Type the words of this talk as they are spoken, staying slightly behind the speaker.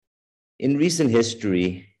in recent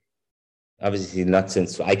history, obviously not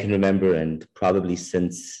since I can remember, and probably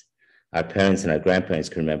since our parents and our grandparents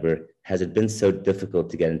can remember, has it been so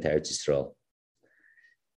difficult to get into Eretz Yisrael.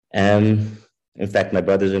 In fact, my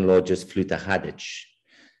brothers-in-law just flew to Hadich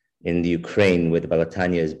in the Ukraine, where the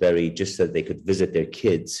Balatanya is buried, just so they could visit their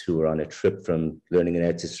kids who were on a trip from learning in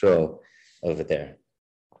Eretz Yisrael over there.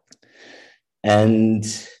 And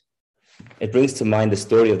it brings to mind the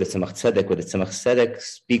story of the Tzemach Tzedek, where the Tzemach Tzedek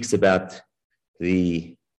speaks about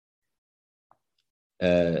the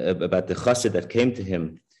chassid that came to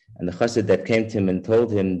him, and the chassid that came to him and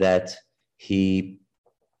told him that he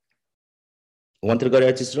wanted to go to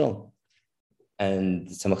Eretz Yisrael. And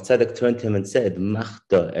Tzemach Tzedek turned to him and said,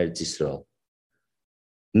 Machta Eretz Yisrael.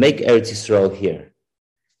 Make Eretz Yisrael here.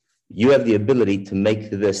 You have the ability to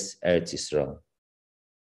make this Eretz Yisrael.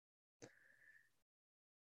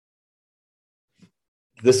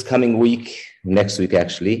 This coming week, next week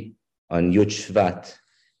actually, on Yud Shvat,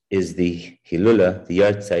 is the Hilula, the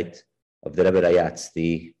yahrzeit of the Rebbe Rayatz,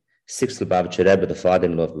 the sixth Lubavitcher Rebbe, the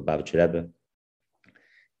father-in-law of Lubavitcher Rebbe.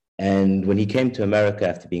 And when he came to America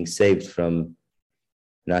after being saved from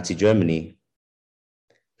Nazi Germany,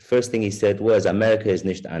 the first thing he said was, America is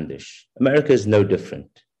nicht anders. America is no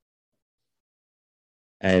different.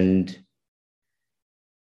 And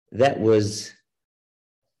that was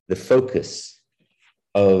the focus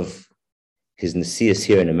of his Nasias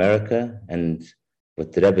here in America, and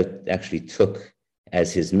what the Rebbe actually took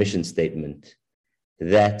as his mission statement,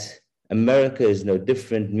 that America is no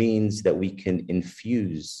different means that we can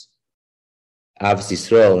infuse Avos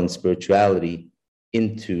Yisrael and spirituality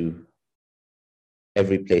into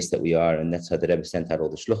every place that we are. And that's how the Rebbe sent out all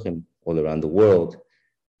the shluchim all around the world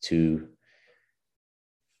to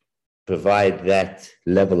provide that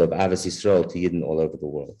level of Avos Yisrael to Yidden all over the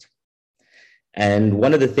world. And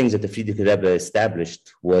one of the things that the Frierdiker Rebbe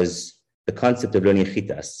established was the concept of learning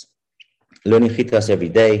chitas. Learning chitas every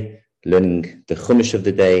day, learning the chumash of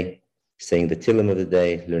the day, saying the tilim of the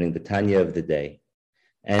day, learning the Tanya of the day.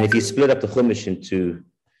 And if you split up the chumash into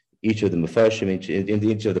each of the mefarshim, in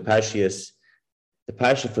each of the parshias, the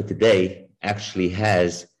parsha for today actually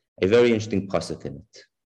has a very interesting pasuk in it.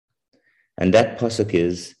 And that pasuk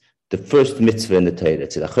is the first mitzvah in the Torah.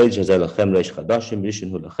 It's the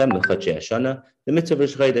mitzvah of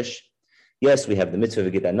Rosh Chodesh. Yes, we have the mitzvah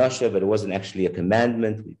of Gita Nasha, but it wasn't actually a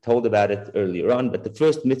commandment. We told about it earlier on. But the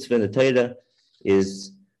first mitzvah in the Torah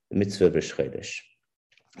is the mitzvah of Rosh Chodesh.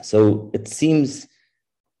 So it seems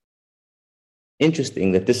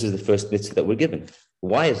interesting that this is the first mitzvah that we're given.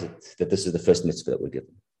 Why is it that this is the first mitzvah that we're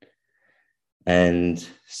given? And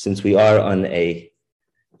since we are on a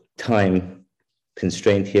time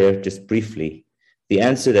constraint here, just briefly, the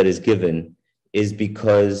answer that is given is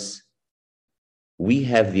because we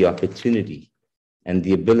have the opportunity and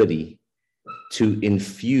the ability to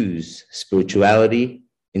infuse spirituality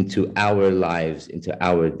into our lives, into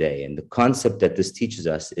our day. And the concept that this teaches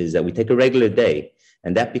us is that we take a regular day,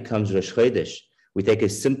 and that becomes Rosh Chodesh. We take a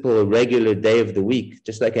simple, regular day of the week,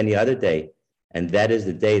 just like any other day, and that is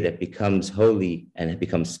the day that becomes holy and it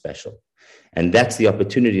becomes special. And that's the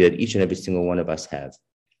opportunity that each and every single one of us have.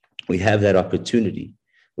 We have that opportunity.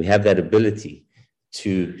 We have that ability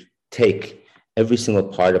to take every single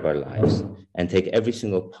part of our lives and take every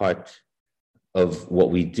single part of what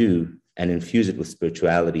we do and infuse it with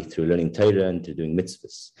spirituality through learning Torah and through doing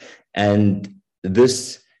mitzvahs. And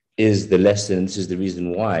this is the lesson, this is the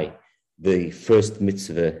reason why the first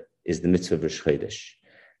mitzvah is the mitzvah of Rosh Chodesh.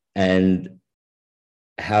 And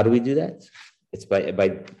how do we do that? It's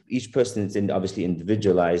by each person is obviously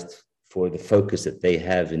individualized for the focus that they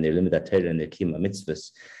have in their Limud Torah and their Kiyum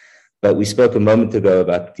mitzvahs. But we spoke a moment ago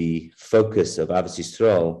about the focus of Avos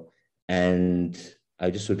Yisrael, and I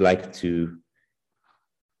just would like to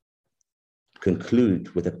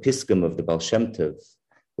conclude with a pisgum of the Baal Shem Tov,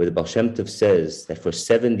 where the Baal Shem Tov says that for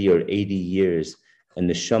 70 or 80 years, a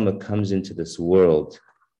neshama comes into this world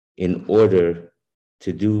in order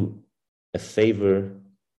to do a favor,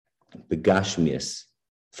 begashmias,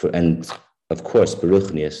 and of course,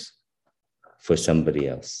 beruchnias, for somebody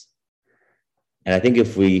else. And I think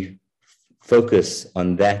if we focus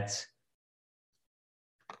on that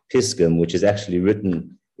pisgum, which is actually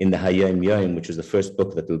written in the Hayom Yom, which was the first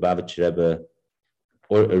book that the Lubavitcher Rebbe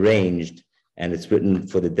arranged, and it's written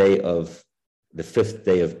for the day of the 5th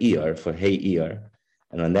day of Iyar, for Hey Iyar.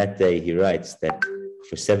 And on that day, he writes that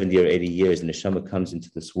for 70 or 80 years, neshama comes into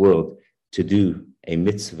this world to do a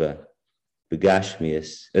mitzvah,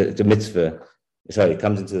 begashmias,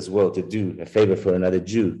 comes into this world to do a favor for another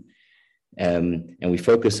Jew. And we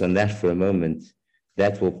focus on that for a moment.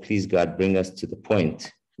 That will, please God, bring us to the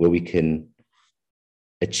point where we can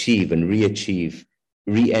achieve and re-achieve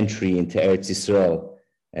re-entry into Eretz Yisrael.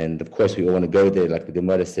 And of course, we all want to go there, like the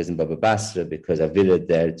Gemara says in Baba Basra, because Avidah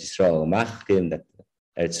the Eretz Yisrael machkim, that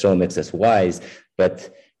Eretz Yisrael makes us wise.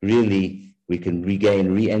 But really, we can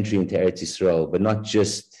regain re-entry into Eretz Yisrael, but not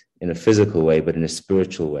just in a physical way, but in a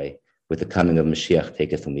spiritual way, with the coming of Mashiach.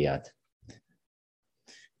 Take it from the Yad.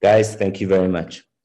 Guys, thank you very much.